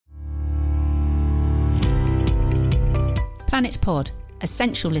Planet Pod,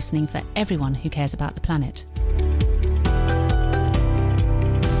 essential listening for everyone who cares about the planet.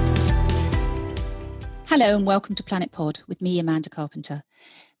 Hello and welcome to Planet Pod with me, Amanda Carpenter.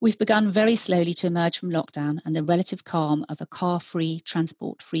 We've begun very slowly to emerge from lockdown and the relative calm of a car-free,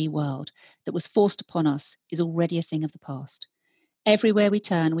 transport-free world that was forced upon us is already a thing of the past. Everywhere we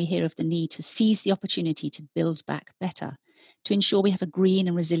turn, we hear of the need to seize the opportunity to build back better, to ensure we have a green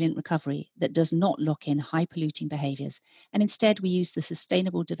and resilient recovery that does not lock in high-polluting behaviours, and instead we use the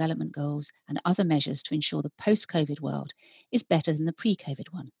Sustainable Development Goals and other measures to ensure the post-COVID world is better than the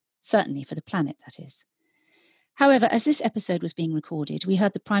pre-COVID one, certainly for the planet, that is. However, as this episode was being recorded, we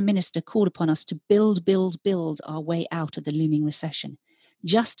heard the Prime Minister call upon us to build our way out of the looming recession,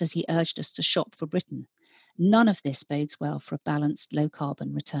 just as he urged us to shop for Britain. None of this bodes well for a balanced,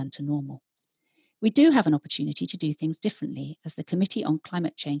 low-carbon return to normal. We do have an opportunity to do things differently, as the Committee on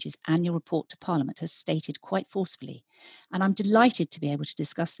Climate Change's annual report to Parliament has stated quite forcefully, and I'm delighted to be able to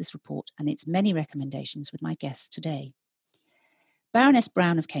discuss this report and its many recommendations with my guests today. Baroness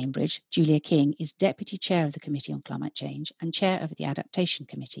Brown of Cambridge, Julia King, is Deputy Chair of the Committee on Climate Change and Chair of the Adaptation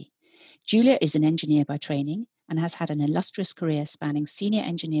Committee. Julia is an engineer by training and has had an illustrious career spanning senior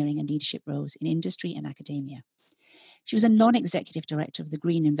engineering and leadership roles in industry and academia. She was a non-executive director of the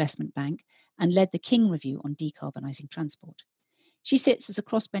Green Investment Bank and led the King Review on decarbonising transport. She sits as a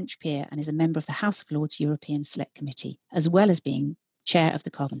crossbench peer and is a member of the House of Lords European Select Committee, as well as being chair of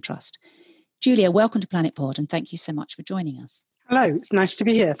the Carbon Trust. Julia, welcome to Planet Pod and thank you so much for joining us. Hello, it's nice to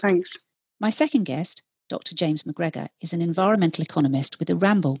be here, thanks. My second guest, Dr. James McGregor, is an environmental economist with the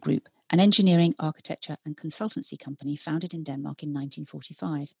Ramboll Group, an engineering, architecture and consultancy company founded in Denmark in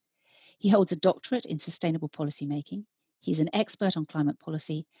 1945. He holds a doctorate in sustainable policy making. He's an expert on climate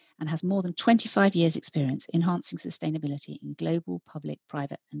policy and has more than 25 years' experience enhancing sustainability in global, public,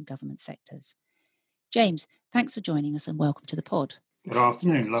 private and government sectors. James, thanks for joining us and welcome to the pod. Good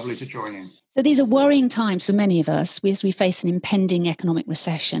afternoon, lovely to join in. So these are worrying times for many of us as we face an impending economic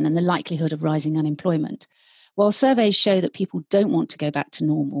recession and the likelihood of rising unemployment. While surveys show that people don't want to go back to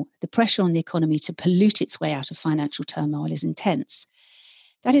normal, the pressure on the economy to pollute its way out of financial turmoil is intense.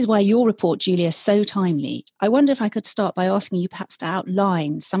 That is why your report, Julia, is so timely. I wonder if I could start by asking you perhaps to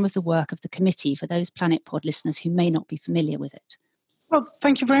outline some of the work of the committee for those Planet Pod listeners who may not be familiar with it. Well,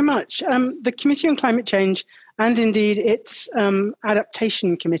 thank you very much. The Committee on Climate Change and indeed its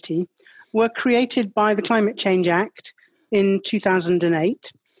Adaptation Committee were created by the Climate Change Act in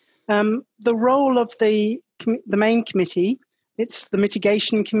 2008. The role of the main committee, it's the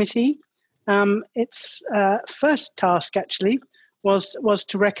Mitigation Committee. Its first task actually was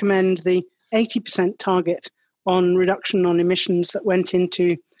to recommend the 80% target on reduction on emissions that went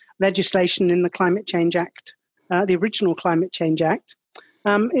into legislation in the Climate Change Act, the original Climate Change Act.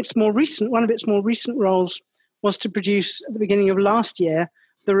 One of its more recent roles was to produce at the beginning of last year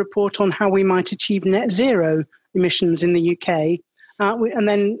the report on how we might achieve net zero emissions in the UK, and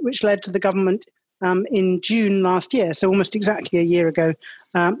then which led to the government in June last year, so almost exactly a year ago,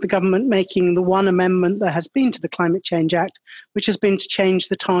 the government making the one amendment there has been to the Climate Change Act, which has been to change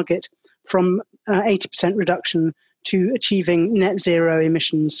the target from 80% reduction to achieving net zero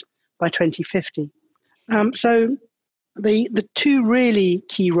emissions by 2050. So the two really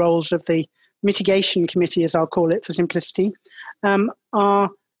key roles of the Mitigation Committee, as I'll call it for simplicity, are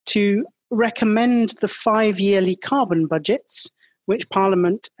to recommend the 5-yearly carbon budgets, which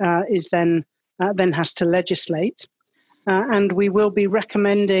Parliament is then has to legislate. And we will be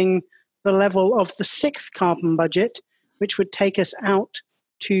recommending the level of the 6th carbon budget, which would take us out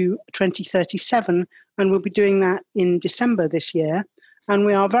to 2037. And we'll be doing that in December this year. And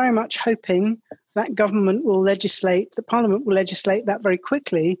we are very much hoping that Parliament will legislate that very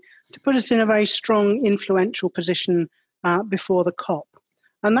quickly to put us in a very strong, influential position before the COP.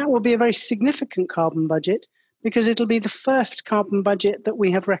 And that will be a very significant carbon budget because it'll be the first carbon budget that we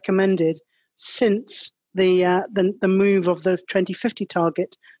have recommended since the move of the 2050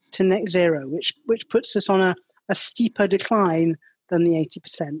 target to net zero, which puts us on a steeper decline than the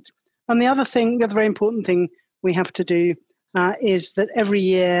 80%. And the other very important thing we have to do is that every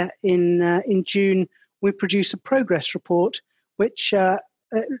year in June we produce a progress report which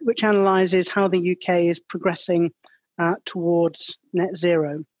analyses how the UK is progressing towards net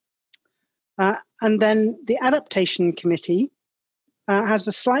zero. And then the Adaptation Committee has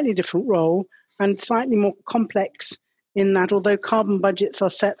a slightly different role and slightly more complex in that although carbon budgets are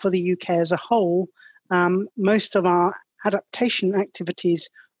set for the UK as a whole, most of our adaptation activities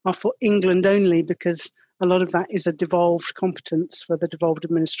are for England only because a lot of that is a devolved competence for the devolved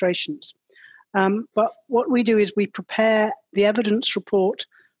administrations. But what we do is we prepare the evidence report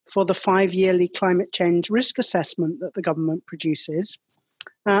for the 5-yearly climate change risk assessment that the government produces.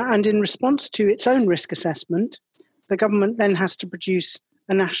 And in response to its own risk assessment, the government then has to produce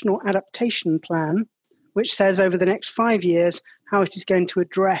a national adaptation plan, which says over the next 5 years how it is going to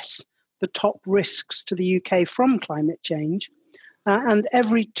address the top risks to the UK from climate change. And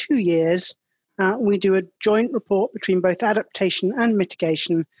every 2 years, we do a joint report between both adaptation and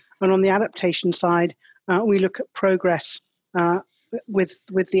mitigation. And on the adaptation side, we look at progress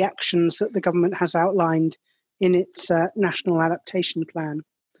with the actions that the government has outlined in its national adaptation plan.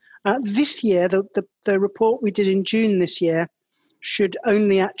 This year, the report we did in June this year should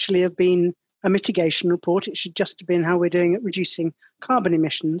only actually have been a mitigation report. It should just have been how we're doing at reducing carbon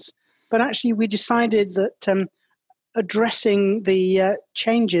emissions. But actually, we decided that addressing the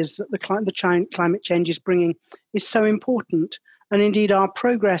changes that the climate change is bringing is so important. And indeed, our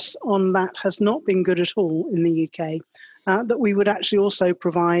progress on that has not been good at all in the UK, that we would actually also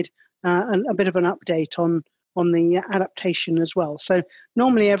provide a bit of an update on the adaptation as well. So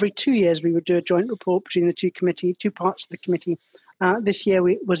normally every 2 years, we would do a joint report between the two parts of the committee. This year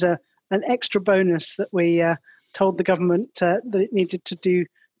was an extra bonus that we told the government that it needed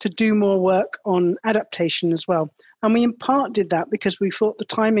to do more work on adaptation as well. And we in part did that because we thought the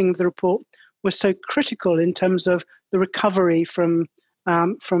timing of the report was so critical in terms of the recovery from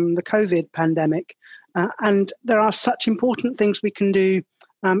the COVID pandemic. And there are such important things we can do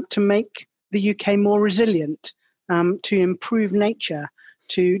to make the UK more resilient, to improve nature,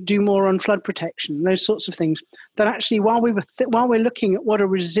 to do more on flood protection, those sorts of things. That actually, while we're looking at what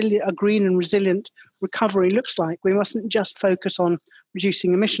a green and resilient recovery looks like, we mustn't just focus on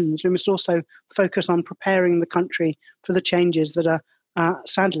reducing emissions. We must also focus on preparing the country for the changes that are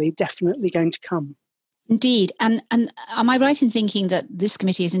sadly definitely going to come. Indeed, and am I right in thinking that this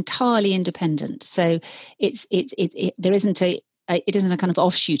committee is entirely independent? So there isn't it isn't a kind of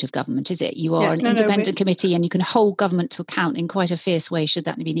offshoot of government, is it? You are an independent committee, and you can hold government to account in quite a fierce way should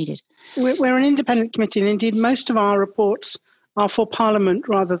that be needed. We're an independent committee, and indeed most of our reports are for Parliament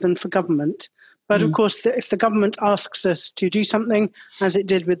rather than for government. But of course, if the government asks us to do something, as it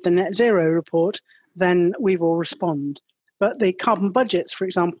did with the net zero report, then we will respond. But the carbon budgets, for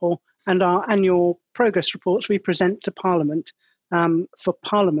example, and our annual progress reports, we present to Parliament for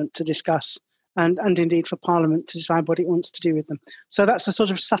Parliament to discuss and indeed for Parliament to decide what it wants to do with them. So that's a sort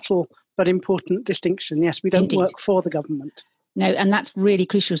of subtle but important distinction. Yes, we don't work for the government. No, and that's really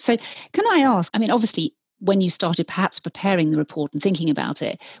crucial. So can I ask, I mean, obviously, when you started perhaps preparing the report and thinking about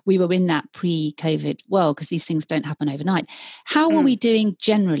it, we were in that pre-COVID world because these things don't happen overnight. How are we doing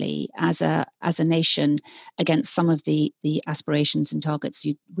generally as a nation against some of the aspirations and targets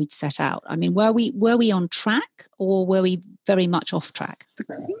we'd set out? I mean, were we on track or were we very much off track?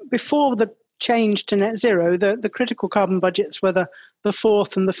 Before the change to net zero, the critical carbon budgets were the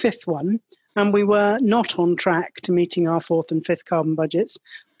fourth and the fifth one, and we were not on track to meeting our fourth and fifth carbon budgets.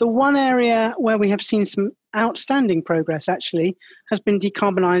 The one area where we have seen some outstanding progress actually has been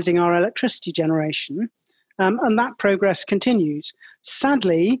decarbonising our electricity generation, and that progress continues.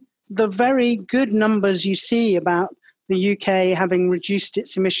 Sadly, the very good numbers you see about the UK having reduced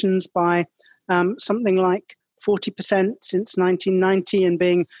its emissions by something like 40% since 1990 and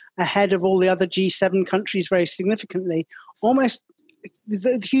being ahead of all the other G7 countries very significantly, almost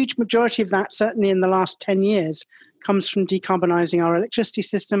the huge majority of that, certainly in the last 10 years, comes from decarbonising our electricity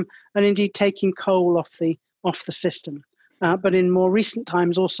system and indeed taking coal off the system. But in more recent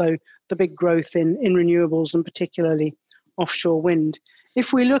times, also the big growth in renewables and particularly offshore wind.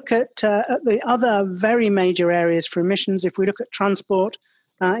 If we look at the other very major areas for emissions, if we look at transport,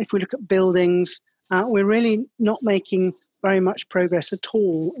 if we look at buildings, we're really not making very much progress at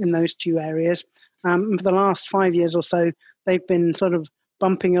all in those two areas. For the last 5 years or so, they've been sort of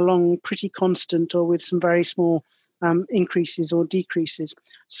bumping along pretty constant or with some very small increases or decreases.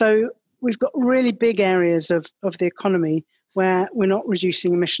 So we've got really big areas of the economy where we're not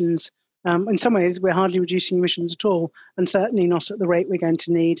reducing emissions. In some ways, we're hardly reducing emissions at all, and certainly not at the rate we're going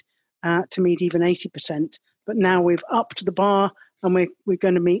to need to meet even 80%. But now we've upped the bar, and we've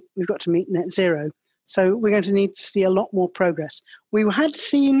got to meet net zero. So we're going to need to see a lot more progress. We had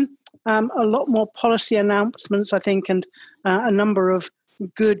seen a lot more policy announcements, I think, and a number of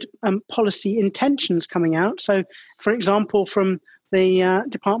good policy intentions coming out. So, for example, from the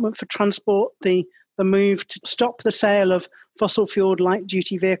Department for Transport, the move to stop the sale of fossil fueled light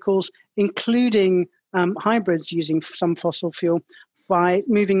duty vehicles, including hybrids using some fossil fuel, by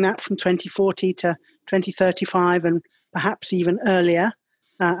moving that from 2040 to 2035 and perhaps even earlier.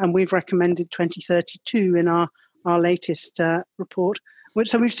 And we've recommended 2032 in our latest report.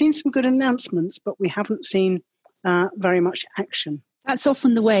 So we've seen some good announcements, but we haven't seen very much action. That's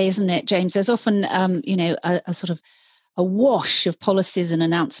often the way, isn't it, James? There's often, a sort of a wash of policies and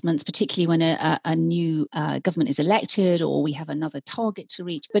announcements, particularly when a new government is elected or we have another target to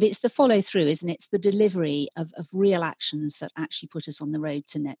reach. But it's the follow through, isn't it? It's the delivery of real actions that actually put us on the road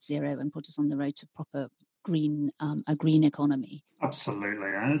to net zero and put us on the road to proper a green economy. Absolutely.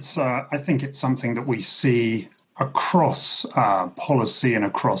 And I think it's something that we see across policy and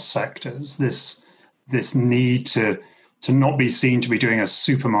across sectors, this need to not be seen to be doing a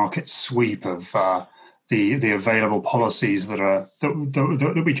supermarket sweep of the available policies that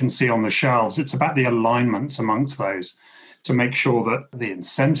we can see on the shelves. It's about the alignments amongst those to make sure that the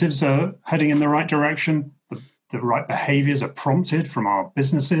incentives are heading in the right direction, the right behaviours are prompted from our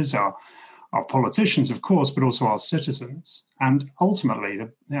businesses, our politicians, of course, but also our citizens. And ultimately,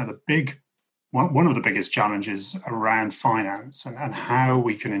 one of the biggest challenges around finance and how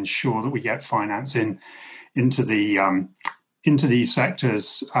we can ensure that we get finance into these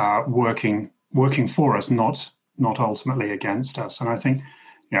sectors working for us, not ultimately against us. And I think,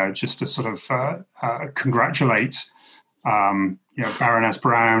 just to sort of congratulate Baroness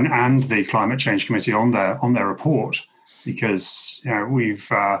Brown and the Climate Change Committee on their report, because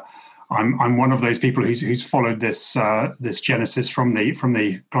I'm one of those people who's followed this genesis from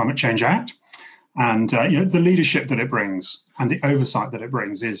the Climate Change Act, and the leadership that it brings and the oversight that it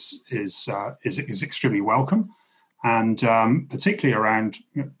brings is extremely welcome. And particularly around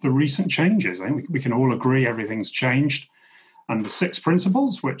the recent changes. I think we can all agree everything's changed. And the 6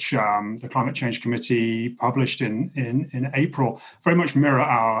 principles, which the Climate Change Committee published in April, very much mirror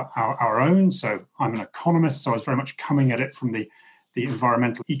our own. So I'm an economist, so I was very much coming at it from the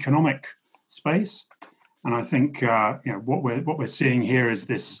environmental economic space. And I think what we're seeing here is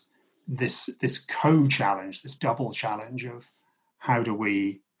this co-challenge, this double challenge of how do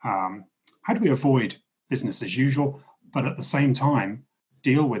we avoid business as usual, but at the same time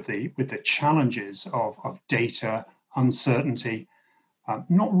deal with the challenges of data, uncertainty,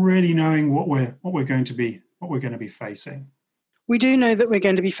 not really knowing what we're going to be facing. We do know that we're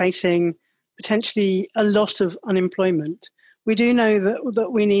going to be facing potentially a lot of unemployment. We do know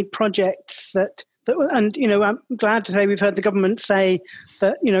that we need projects that and I'm glad to say we've heard the government say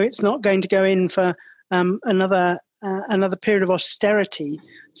that it's not going to go in for another period of austerity.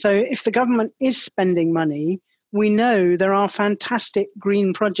 So if the government is spending money, we know there are fantastic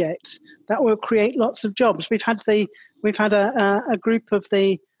green projects that will create lots of jobs. We've had a group of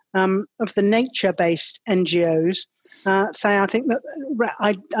the nature-based NGOs say, I think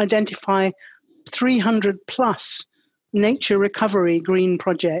that identify 300 plus nature recovery green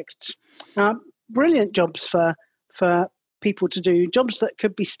projects. Brilliant jobs for people to do, jobs that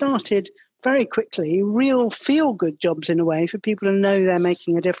could be started very quickly, real feel-good jobs in a way for people to know they're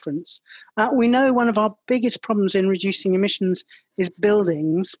making a difference. We know one of our biggest problems in reducing emissions is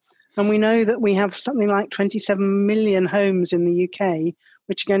buildings, and we know that we have something like 27 million homes in the UK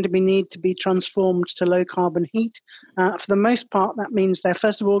which are going to need to be transformed to low-carbon heat. For the most part, that means they're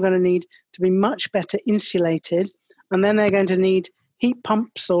first of all going to need to be much better insulated, and then they're going to need heat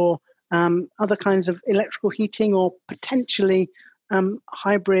pumps or other kinds of electrical heating, or potentially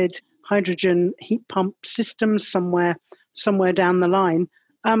hybrid hydrogen heat pump systems somewhere down the line.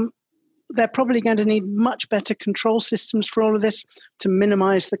 They're probably going to need much better control systems for all of this to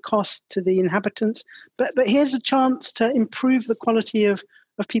minimize the cost to the inhabitants. But here's a chance to improve the quality of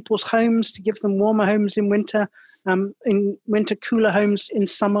people's homes, to give them warmer homes in winter cooler homes in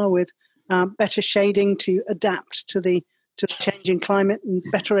summer with better shading to adapt to the changing climate, and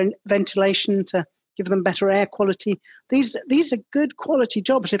better ventilation to give them better air quality. These are good quality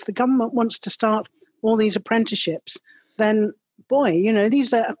jobs. If the government wants to start all these apprenticeships, then boy,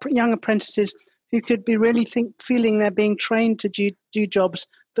 these are young apprentices who could be really feeling they're being trained to do jobs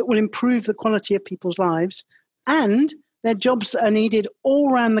that will improve the quality of people's lives. And they're jobs that are needed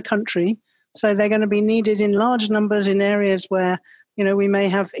all around the country. So they're going to be needed in large numbers in areas where, we may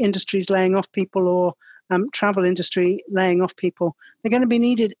have industries laying off people, or travel industry laying off people. They're going to be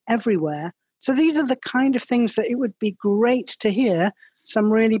needed everywhere. So these are the kind of things that it would be great to hear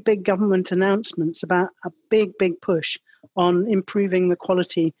some really big government announcements about, a big, big push on improving the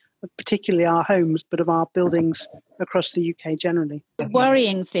quality of particularly our homes, but of our buildings across the UK generally. The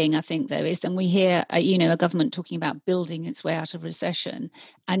worrying thing, I think, though, is then we hear, a government talking about building its way out of recession,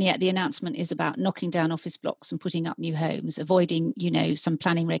 and yet the announcement is about knocking down office blocks and putting up new homes, avoiding, some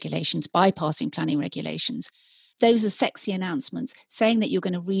planning regulations, bypassing planning regulations. Those are sexy announcements, saying that you're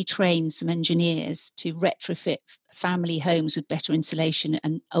going to retrain some engineers to retrofit family homes with better insulation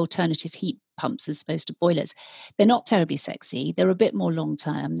and alternative heat pumps as opposed to boilers. They're not terribly sexy. They're a bit more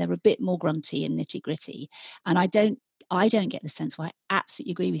long-term. They're a bit more grunty and nitty-gritty. And I don't I don't get the sense, well, I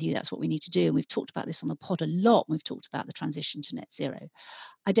absolutely agree with you, that's what we need to do. And we've talked about this on the pod a lot. We've talked about the transition to net zero.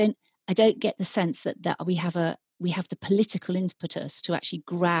 I don't get the sense that we have the political impetus to actually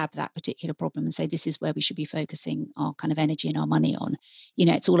grab that particular problem and say, this is where we should be focusing our kind of energy and our money on.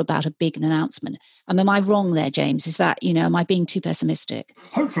 It's all about a big announcement. Am I wrong there, James? Is that, am I being too pessimistic?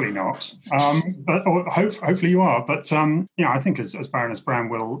 Hopefully not. Hopefully you are. But, I think as Baroness Brown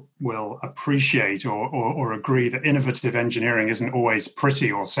will appreciate or agree that innovative engineering isn't always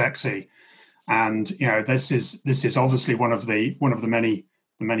pretty or sexy. And, this is obviously one of the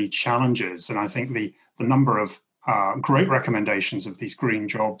many challenges. And I think the number of great recommendations of these green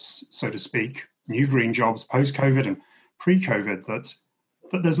jobs, so to speak, new green jobs post-COVID and pre-COVID, that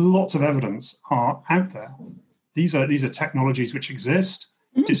there's lots of evidence are out there. These are technologies which exist.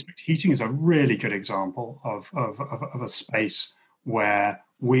 Mm-hmm. District heating is a really good example of a space where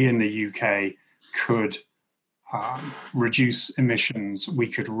we in the UK could reduce emissions. We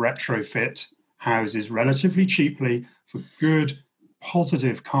could retrofit houses relatively cheaply for good,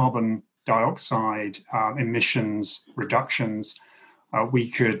 positive carbon dioxide emissions reductions. We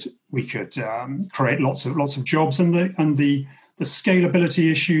could create lots of jobs, and the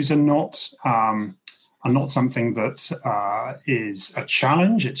scalability issues are not something that is a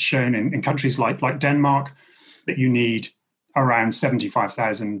challenge. It's shown in countries like Denmark that you need around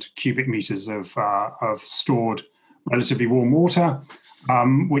 75,000 cubic meters of stored relatively warm water,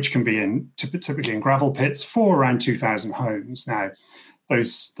 which can be typically in gravel pits for around 2,000 homes. Now,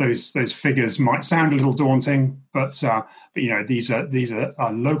 those figures might sound a little daunting, but these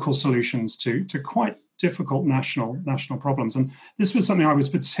are local solutions to quite difficult national problems. And this was something I was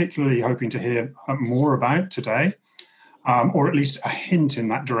particularly hoping to hear more about today, or at least a hint in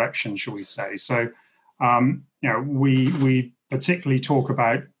that direction, shall we say? So, we particularly talk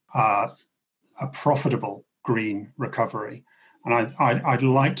about a profitable green recovery, and I'd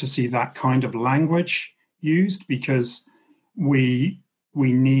like to see that kind of language used, because we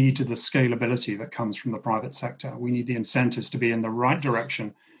need the scalability that comes from the private sector. We need the incentives to be in the right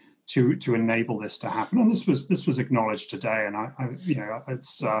direction to enable this to happen. And this was acknowledged today. And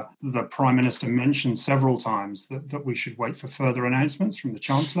it's the Prime Minister mentioned several times that we should wait for further announcements from the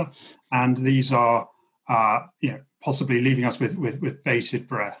Chancellor. And these are possibly leaving us with bated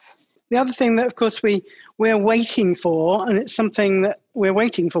breath. The other thing that, of course, we're waiting for, and it's something that we're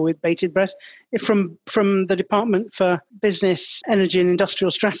waiting for with bated breath, from the Department for Business, Energy and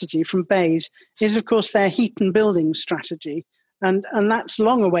Industrial Strategy, from BEIS, is, of course, their heat and building strategy. And that's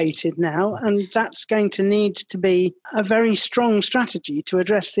long awaited now, and that's going to need to be a very strong strategy to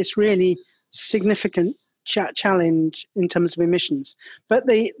address this really significant challenge in terms of emissions. But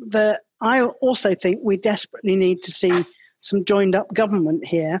I also think we desperately need to see some joined up government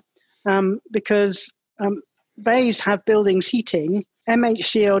here. Because BEIS have buildings heating,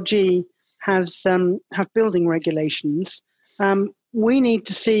 MHCLG have building regulations. We need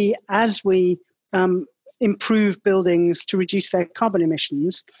to see, as we improve buildings to reduce their carbon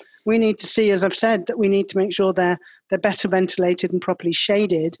emissions, we need to see, as I've said, that we need to make sure they're better ventilated and properly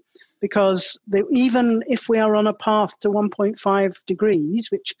shaded, because even if we are on a path to 1.5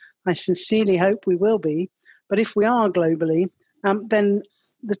 degrees, which I sincerely hope we will be, but if we are globally, then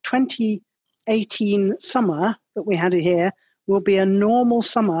the 2018 summer that we had here will be a normal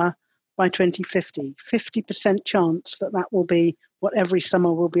summer by 2050. 50% chance that will be what every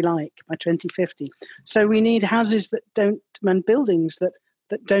summer will be like by 2050. So we need houses and buildings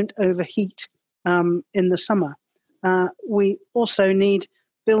that don't overheat in the summer. We also need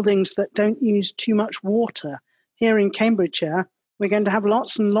buildings that don't use too much water. Here in Cambridgeshire, we're going to have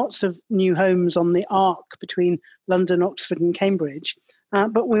lots and lots of new homes on the arc between London, Oxford and Cambridge.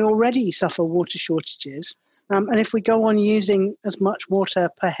 But we already suffer water shortages. And if we go on using as much water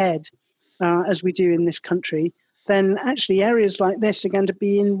per head as we do in this country, then actually areas like this are going to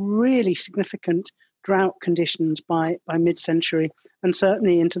be in really significant drought conditions by mid-century and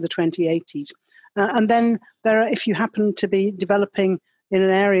certainly into the 2080s. And then if you happen to be developing in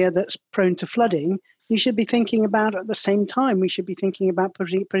an area that's prone to flooding, you should be thinking about, at the same time, we should be thinking about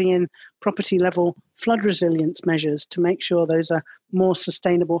putting in property level flood resilience measures to make sure those are more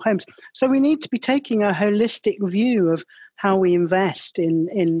sustainable homes. So we need to be taking a holistic view of how we invest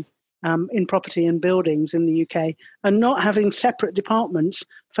in property and buildings in the UK, and not having separate departments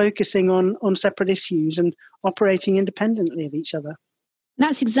focusing on separate issues and operating independently of each other.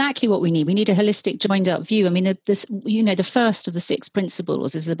 That's exactly what we need. We need a holistic, joined-up view. I mean, the first of the 6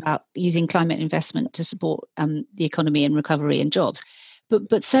 principles is about using climate investment to support the economy and recovery and jobs.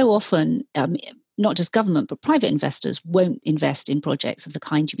 But so often, not just government, but private investors won't invest in projects of the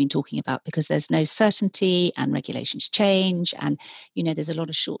kind you've been talking about because there's no certainty and regulations change. And, there's a lot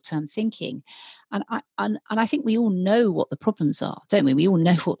of short-term thinking. And I think we all know what the problems are, don't we? We all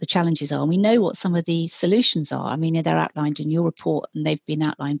know what the challenges are. And we know what some of the solutions are. I mean, they're outlined in your report and they've been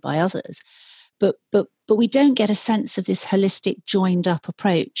outlined by others. But we don't get a sense of this holistic, joined-up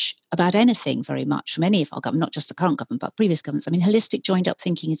approach about anything very much from any of our government, not just the current government, but previous governments. I mean, holistic, joined-up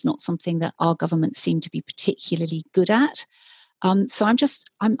thinking is not something that our governments seem to be particularly good at. So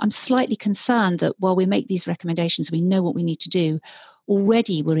I'm slightly concerned that while we make these recommendations, we know what we need to do.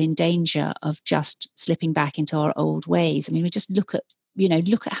 Already, we're in danger of just slipping back into our old ways. I mean, we just look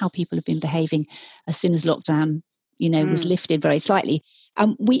at how people have been behaving as soon as lockdown was lifted very slightly.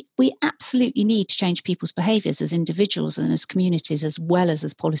 We absolutely need to change people's behaviours as individuals and as communities, as well as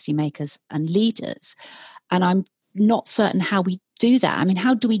policymakers and leaders. And I'm not certain how we do that. I mean,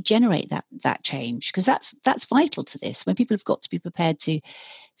 how do we generate that change? Because that's vital to this. When people have got to be prepared to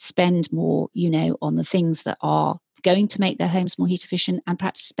spend more, on the things that are going to make their homes more heat efficient, and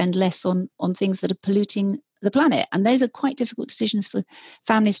perhaps spend less on things that are polluting the planet. And those are quite difficult decisions for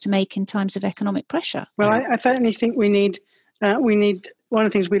families to make in times of economic pressure. Well, I certainly think we need one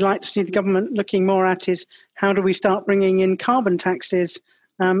of the things we'd like to see the government looking more at is how do we start bringing in carbon taxes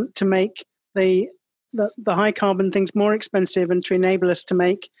to make the high carbon things more expensive and to enable us to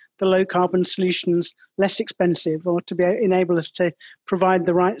make the low carbon solutions less expensive, or to enable us to provide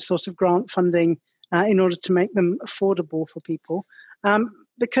the right sort of grant funding in order to make them affordable for people.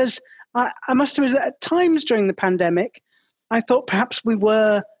 Because I must admit that at times during the pandemic, I thought perhaps we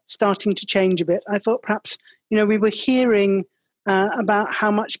were starting to change a bit. I thought perhaps, we were hearing about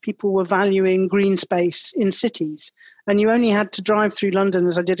how much people were valuing green space in cities. And you only had to drive through London,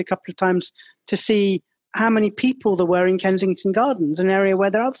 as I did a couple of times, to see how many people there were in Kensington Gardens, an area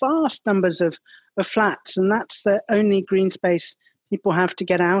where there are vast numbers of flats. And that's the only green space people have to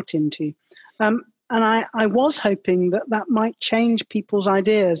get out into. And I was hoping that might change people's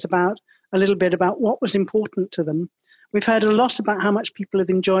ideas a little bit about what was important to them. We've heard a lot about how much people have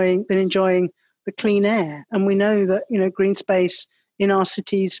been enjoying the clean air. And we know that, green space in our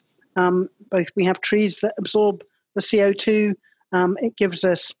cities, both we have trees that absorb the CO2. It gives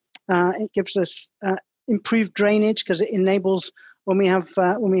us improved drainage because it enables when we have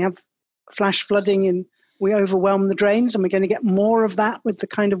flash flooding and we overwhelm the drains, and we're going to get more of that with the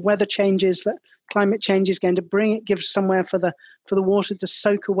kind of weather changes that climate change is going to bring. It gives somewhere for the water to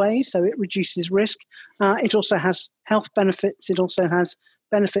soak away, so it reduces risk. It also has health benefits. It also has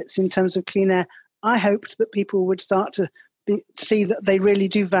benefits in terms of clean air. I hoped that people would start to see that they really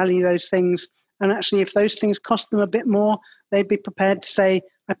do value those things, and actually if those things cost them a bit more, they'd be prepared to say,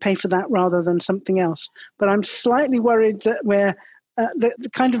 I pay for that rather than something else. But I'm slightly worried that we're the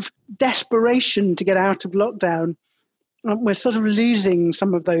kind of desperation to get out of lockdown, we're sort of losing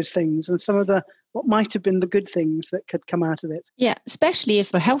some of those things and some of what might have been the good things that could come out of it. Yeah, especially if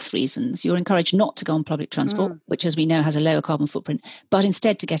for health reasons, you're encouraged not to go on public transport, which as we know has a lower carbon footprint, but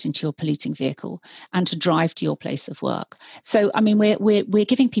instead to get into your polluting vehicle and to drive to your place of work. So, I mean, we're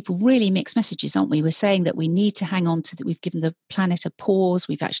giving people really mixed messages, aren't we? We're saying that we need to hang on to that. We've given the planet a pause.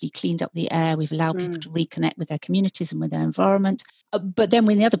 We've actually cleaned up the air. We've allowed people to reconnect with their communities and with their environment. But then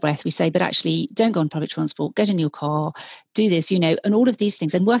in the other breath, we say, but actually don't go on public transport, get in your car, do this, and all of these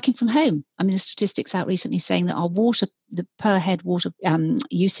things, and working from home. I mean, the statistics out recently saying that our the per head water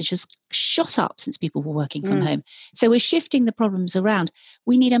usage has shot up since people were working from home. So we're shifting the problems around.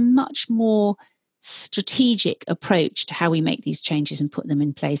 We need a much more strategic approach to how we make these changes and put them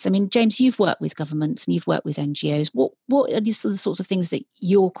in place. I mean, James, you've worked with governments and you've worked with NGOs. What are the sorts of things that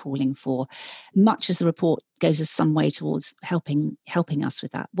you're calling for, much as the report goes some way towards helping us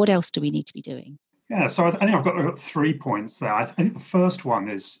with that? What else do we need to be doing? Yeah, so I think I've got 3 points there. I think the first one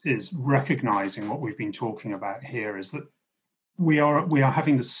is recognizing what we've been talking about here is that we are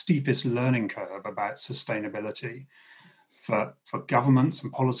having the steepest learning curve about sustainability for governments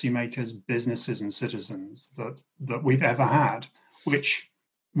and policymakers, businesses and citizens that we've ever had, which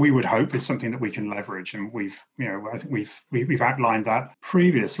we would hope is something that we can leverage. And I think we've outlined that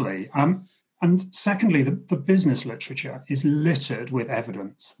previously. And secondly, the business literature is littered with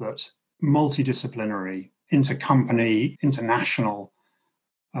evidence that multidisciplinary, intercompany, international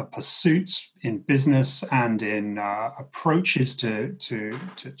pursuits in business and in approaches to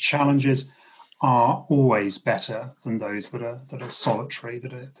challenges are always better than those that are solitary,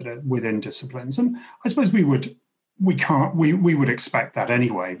 that are within disciplines. And I suppose we would expect that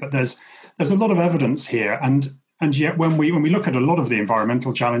anyway. But there's a lot of evidence here, and yet when we look at a lot of the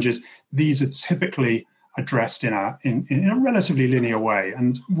environmental challenges, these are typically addressed in a relatively linear way,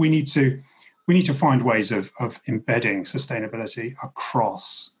 and we need to we need to find ways of embedding sustainability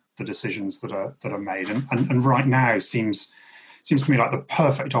across the decisions that are made. And right now seems to me like the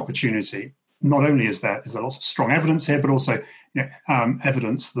perfect opportunity. Not only is there lots of strong evidence here, but also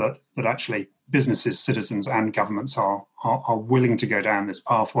evidence that actually businesses, citizens, and governments are willing to go down this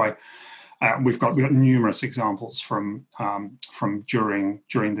pathway. We've got numerous examples from during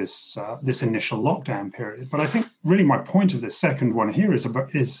this initial lockdown period. But I think really my point of this second one here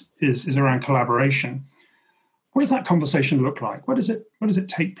is around collaboration. What does that conversation look like? Where does it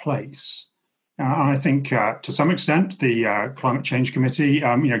take place? I think to some extent the Climate Change Committee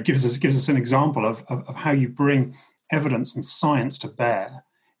gives us an example of how you bring evidence and science to bear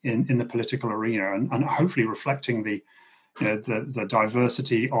in the political arena, and hopefully reflecting the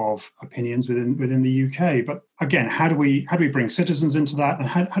diversity of opinions within the UK. But again, how do we bring citizens into that, and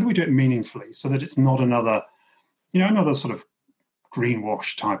how do we do it meaningfully so that it's not another sort of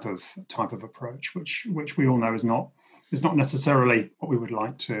greenwash type of approach, which we all know is not necessarily what we would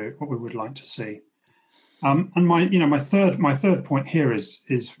like to see. And my third point here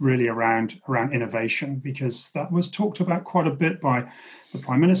is really around innovation, because that was talked about quite a bit by the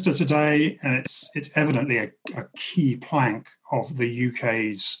Prime Minister today, and it's evidently a key plank of the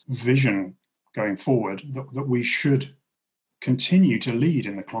UK's vision going forward that we should continue to lead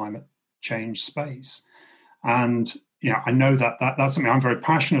in the climate change space. And I know that that's something I'm very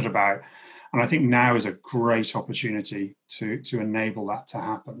passionate about, and I think now is a great opportunity to enable that to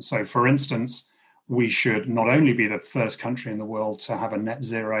happen. So, for instance, we should not only be the first country in the world to have a net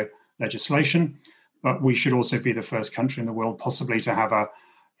zero legislation, but we should also be the first country in the world possibly to have a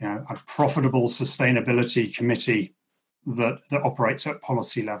profitable sustainability committee that operates at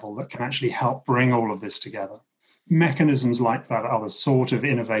policy level, that can actually help bring all of this together. Mechanisms like that are the sort of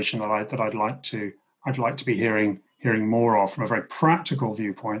innovation that I'd like to be hearing more of from a very practical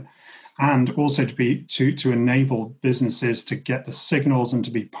viewpoint, and also to enable businesses to get the signals and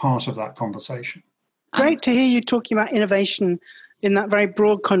to be part of that conversation. Great to hear you talking about innovation in that very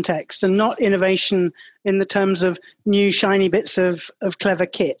broad context, and not innovation in the terms of new shiny bits of clever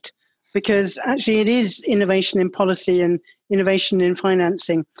kit, because actually it is innovation in policy and innovation in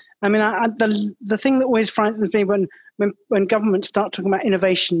financing. I mean, the thing that always frightens me when governments start talking about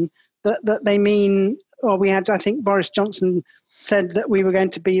innovation, that they mean, or we had, I think Boris Johnson said that we were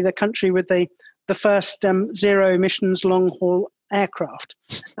going to be the country with the first zero emissions long haul aircraft.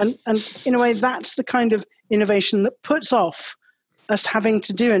 And in a way, that's the kind of innovation that puts off us having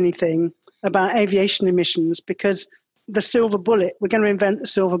to do anything about aviation emissions, because the silver bullet, we're going to invent the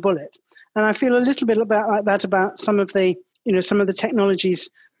silver bullet. And I feel a little bit like that about some of the technologies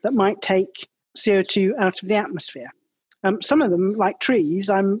that might take CO2 out of the atmosphere. Some of them, like trees,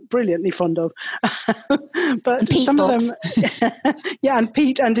 I'm brilliantly fond of. But some of them, and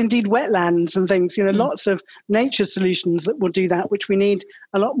peat, and indeed wetlands and things, lots of nature solutions that will do that, which we need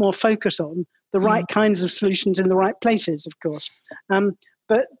a lot more focus on, the right kinds of solutions in the right places, of course.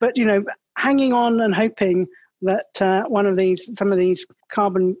 But hanging on and hoping that some of these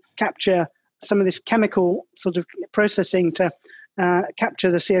carbon capture, some of this chemical sort of processing to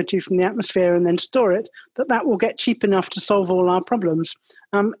capture the CO2 from the atmosphere and then store it, that will get cheap enough to solve all our problems,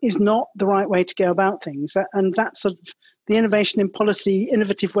 is not the right way to go about things. And that sort of the innovation in policy,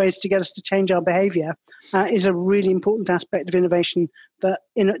 innovative ways to get us to change our behaviour, is a really important aspect of innovation that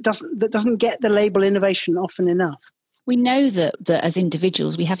doesn't get the label innovation often enough. We know that as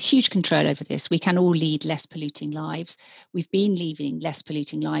individuals, we have huge control over this. We can all lead less polluting lives. We've been leading less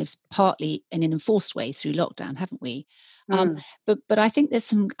polluting lives, partly in an enforced way through lockdown, haven't we? But I think there's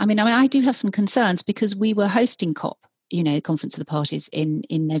some, I do have some concerns, because we were hosting COP, Conference of the Parties in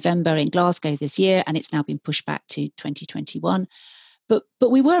November in Glasgow this year, and it's now been pushed back to 2021. But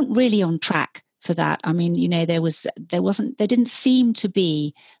we weren't really on track for that. I mean, there didn't seem to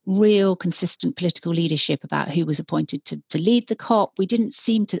be real consistent political leadership about who was appointed to lead the COP. We didn't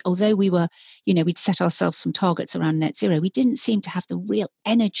seem to, although we were, we'd set ourselves some targets around net zero, we didn't seem to have the real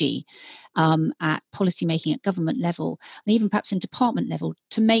energy at policy making at government level, and even perhaps in department level,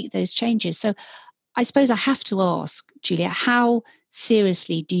 to make those changes. So I suppose I have to ask, Julia, how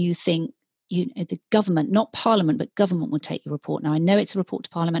seriously do you think the government, not Parliament, but government will take your report? Now, I know it's a report to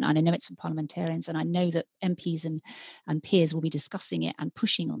Parliament, and I know it's for parliamentarians, and I know that MPs and peers will be discussing it and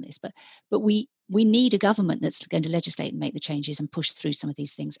pushing on this. But we need a government that's going to legislate and make the changes and push through some of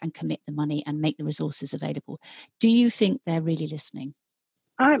these things and commit the money and make the resources available. Do you think they're really listening?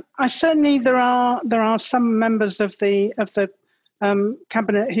 I certainly there are some members of the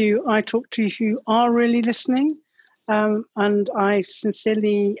cabinet who I talk to who are really listening. And I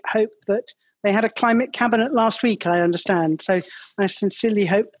sincerely hope that they had a climate cabinet last week, I understand. So I sincerely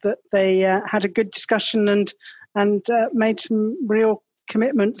hope that they had a good discussion and made some real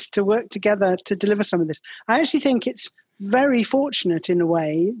commitments to work together to deliver some of this. I actually think it's very fortunate in a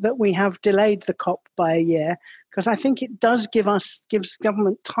way that we have delayed the COP by a year, because I think it does gives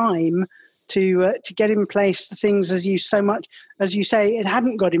government time to get in place the things as you say it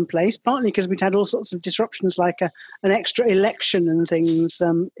hadn't got in place, partly because we'd had all sorts of disruptions like an extra election and things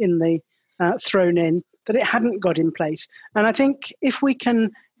thrown in that it hadn't got in place. And I think if we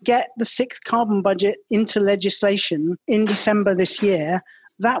can get the 6th carbon budget into legislation in December this year,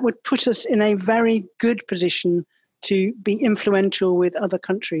 that would put us in a very good position to be influential with other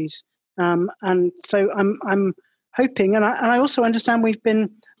countries. And so I'm hoping, and I also understand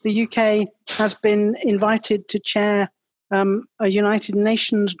the UK has been invited to chair a United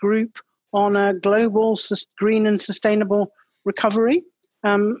Nations group on a global green and sustainable recovery.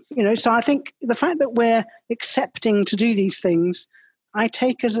 So I think the fact that we're accepting to do these things, I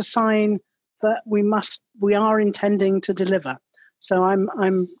take as a sign that we are intending to deliver. So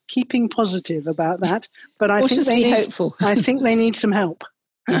I'm keeping positive about that, but I think they need some help.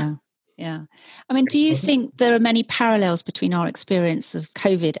 Yeah. I mean, do you think there are many parallels between our experience of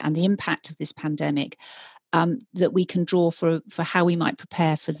COVID and the impact of this pandemic that we can draw for how we might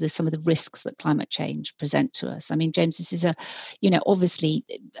prepare for some of the risks that climate change present to us? I mean, James, this is obviously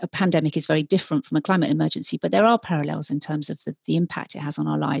a pandemic is very different from a climate emergency, but there are parallels in terms of the impact it has on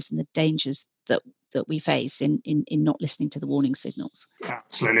our lives and the dangers that we face in not listening to the warning signals.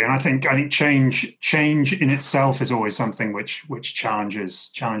 Absolutely, and I think change in itself is always something which challenges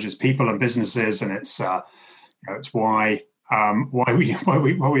people and businesses, and it's why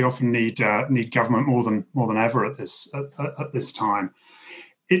we often need government more than ever at this time.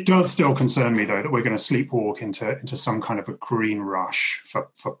 It does still concern me, though, that we're going to sleepwalk into some kind of a green rush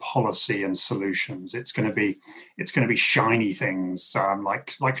for policy and solutions. It's going to be shiny things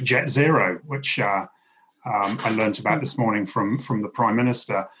like Jet Zero, which I learned about this morning from the Prime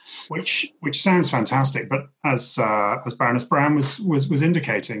Minister, which sounds fantastic, but as Baroness Brown was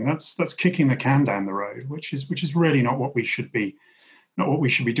indicating, that's kicking the can down the road, which is really not what we should be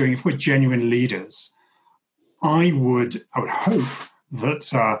doing. If we're genuine leaders, I would hope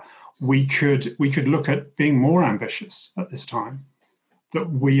that we could look at being more ambitious at this time, that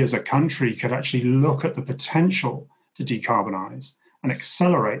we as a country could actually look at the potential to decarbonise and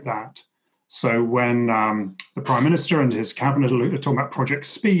accelerate that. So when the Prime Minister and his cabinet are talking about Project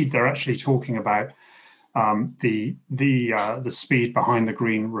Speed, they're actually talking about the speed behind the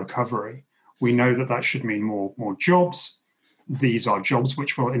green recovery. We know that should mean more jobs. These are jobs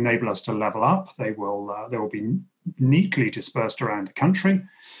which will enable us to level up. They will be neatly dispersed around the country,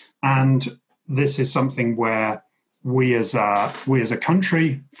 and this is something where we as a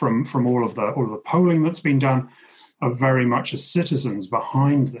country, from all of the polling that's been done, are very much as citizens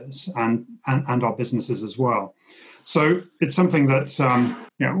behind this, and our businesses as well. So it's something that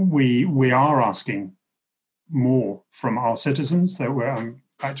we are asking more from our citizens. That we're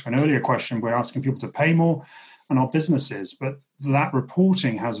back to an earlier question. We're asking people to pay more, and our businesses, but that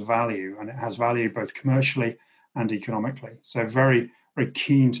reporting has value, and it has value both commercially and economically. So very, very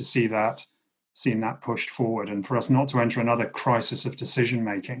keen to seeing that pushed forward, and for us not to enter another crisis of decision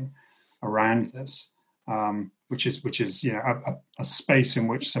making around this, which is a space in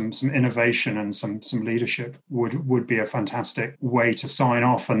which some innovation and some leadership would be a fantastic way to sign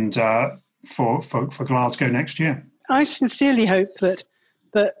off and for Glasgow next year. I sincerely hope that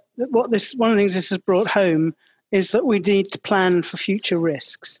one of the things this has brought home is that we need to plan for future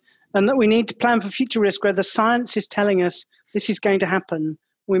risks. And that we need to plan for future risk where the science is telling us this is going to happen.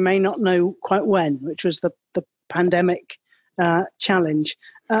 We may not know quite when, which was the pandemic challenge.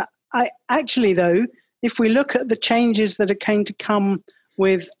 Though, if we look at the changes that are going to come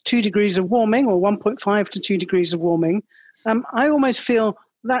with 2 degrees of warming, or 1.5 to 2 degrees of warming, I almost feel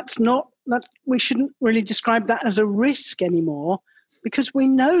that we shouldn't really describe that as a risk anymore, because we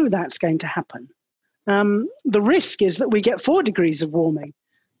know that's going to happen. The risk is that we get 4 degrees of warming.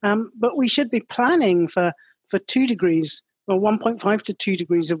 But we should be planning for 2 degrees or 1.5 to 2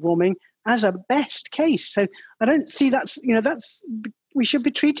 degrees of warming as a best case. So I don't see we should be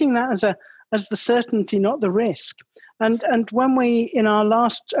treating that as the certainty, not the risk. And when we in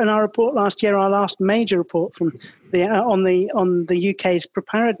our report last year, our last major report from on the UK's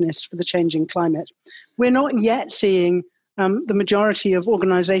preparedness for the changing climate, we're not yet seeing the majority of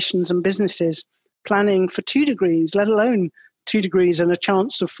organisations and businesses planning for 2 degrees, let alone 2 degrees and a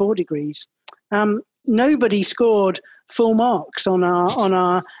chance of 4 degrees. Nobody scored full marks on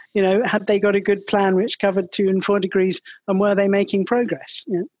our had they got a good plan which covered 2 and 4 degrees, and were they making progress?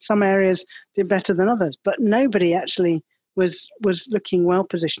 Some areas did better than others, but nobody actually was looking well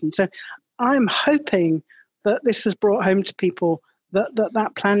positioned. So I'm hoping that this has brought home to people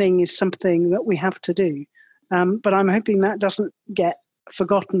that planning is something that we have to do. But I'm hoping that doesn't get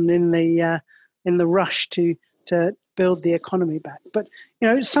forgotten in the rush to build the economy back. But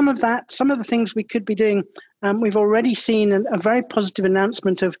some of the things we could be doing. We've already seen a very positive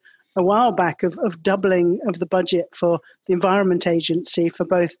announcement of a while back of doubling of the budget for the Environment Agency for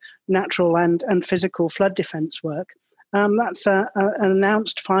both natural and physical flood defence work. That's an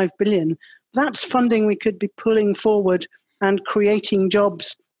announced $5 billion. That's funding we could be pulling forward and creating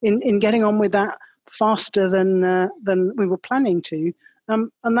jobs in getting on with that faster than we were planning to.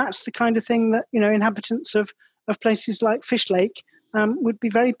 And that's the kind of thing that inhabitants of places like Fish Lake would be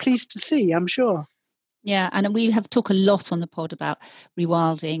very pleased to see, I'm sure. Yeah, and we have talked a lot on the pod about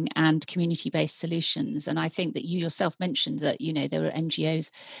rewilding and community-based solutions. And I think that you yourself mentioned that, there are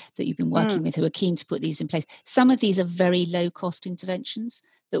NGOs that you've been working with who are keen to put these in place. Some of these are very low-cost interventions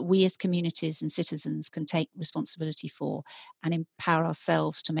that we as communities and citizens can take responsibility for and empower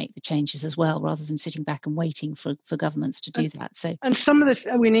ourselves to make the changes as well, rather than sitting back and waiting for governments to do that. So, and some of this,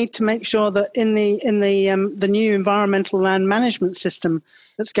 we need to make sure that in the new environmental land management system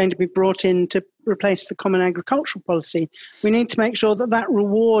that's going to be brought in to replace the Common Agricultural Policy, we need to make sure that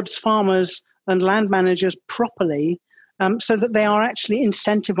rewards farmers and land managers properly, so that they are actually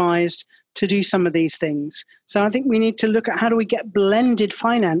incentivized to do some of these things. So I think we need to look at how do we get blended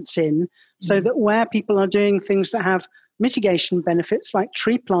finance in, so that where people are doing things that have mitigation benefits like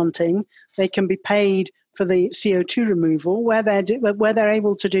tree planting, they can be paid for the CO2 removal. Where they're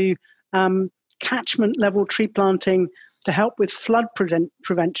able to do catchment level tree planting to help with flood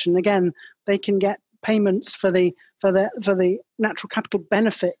prevention, again, they can get payments for the natural capital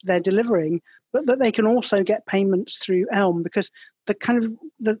benefit they're delivering, but that they can also get payments through ELM, because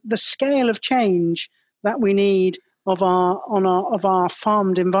the scale of change that we need of our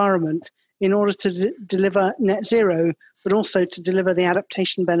farmed environment in order to deliver net zero, but also to deliver the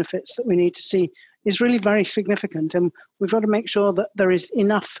adaptation benefits that we need to see, is really very significant. And we've got to make sure that there is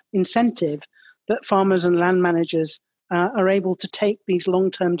enough incentive that farmers and land managers are able to take these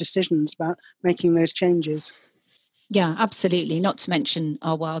long-term decisions about making those changes. Yeah, absolutely. Not to mention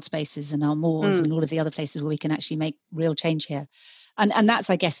our wild spaces and our moors and all of the other places where we can actually make real change here. And that's,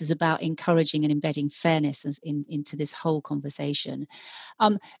 I guess, is about encouraging and embedding fairness into this whole conversation.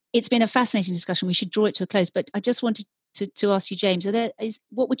 It's been a fascinating discussion. We should draw it to a close, but I just wanted to ask you, James,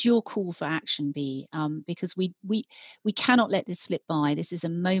 what would your call for action be? Because we cannot let this slip by. This is a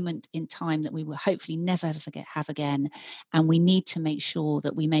moment in time that we will hopefully never have again, and we need to make sure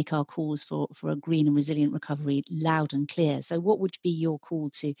that we make our calls for a green and resilient recovery loud and clear. So, what would be your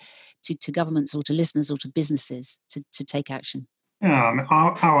call to governments or to listeners or to businesses to take action?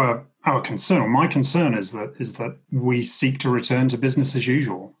 Our concern, or my concern, is that we seek to return to business as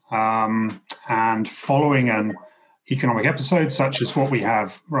usual, and following an economic episode such as what we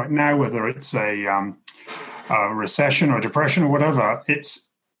have right now, whether it's a recession or a depression or whatever,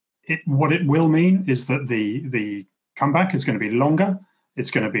 what it will mean is that the comeback is going to be longer,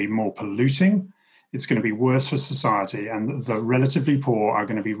 it's going to be more polluting, it's going to be worse for society, and the relatively poor are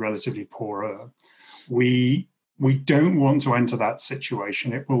going to be relatively poorer. We don't want to enter that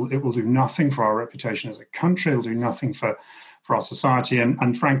situation. It will do nothing for our reputation as a country. It will do nothing for our society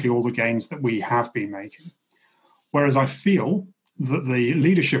and frankly, all the gains that we have been making. Whereas I feel that the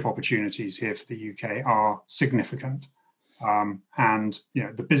leadership opportunities here for the UK are significant. And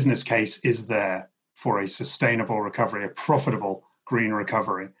the business case is there for a sustainable recovery, a profitable green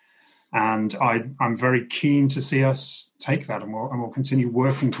recovery. And I'm very keen to see us take that, and we'll continue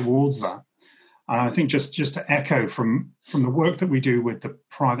working towards that. I think just to echo from the work that we do with the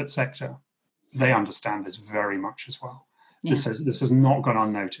private sector, they understand this very much as well. Yeah. This has not gone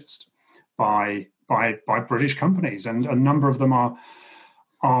unnoticed by British companies, and a number of them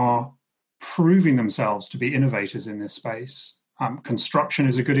are proving themselves to be innovators in this space. Construction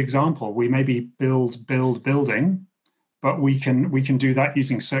is a good example. We maybe building, but we can do that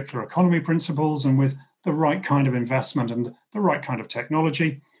using circular economy principles and with the right kind of investment and the right kind of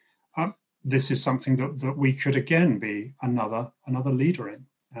technology. This is something that we could again be another leader in,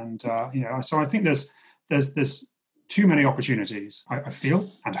 and so I think there's too many opportunities, I feel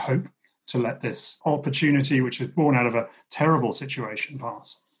and hope, to let this opportunity, which was born out of a terrible situation,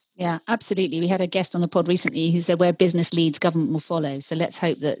 pass. Yeah, absolutely. We had a guest on the pod recently who said, where business leads, government will follow. So let's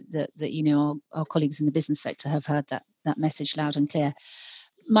hope that our colleagues in the business sector have heard that message loud and clear.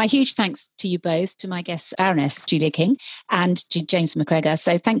 My huge thanks to you both, to my guests, Baroness Julia King and to James McGregor.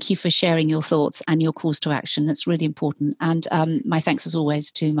 So thank you for sharing your thoughts and your calls to action. That's really important. And my thanks, as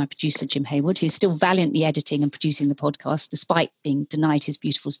always, to my producer, Jim Hayward, who's still valiantly editing and producing the podcast, despite being denied his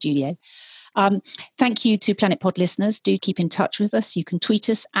beautiful studio. Thank you to Planet Pod listeners. Do keep in touch with us. You can tweet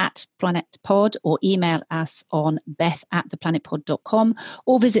us at Planet Pod or email us on beth@theplanetpod.com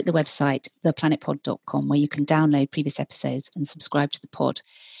or visit the website theplanetpod.com, where you can download previous episodes and subscribe to the pod.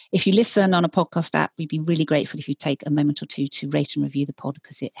 If you listen on a podcast app, we'd be really grateful if you take a moment or two to rate and review the pod,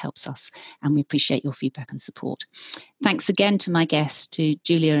 because it helps us and we appreciate your feedback and support. Thanks again to my guests, to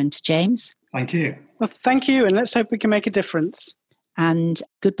Julia and to James. Thank you. Well, thank you, and let's hope we can make a difference. And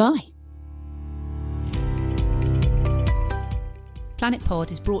goodbye. Planet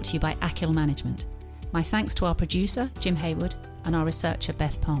Pod is brought to you by Achill Management. My thanks to our producer, Jim Hayward, and our researcher,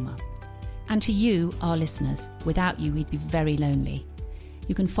 Beth Palmer. And to you, our listeners. Without you, we'd be very lonely.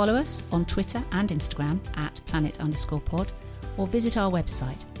 You can follow us on Twitter and Instagram at planet_pod, or visit our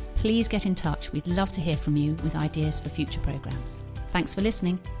website. Please get in touch. We'd love to hear from you with ideas for future programmes. Thanks for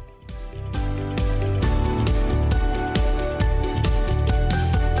listening.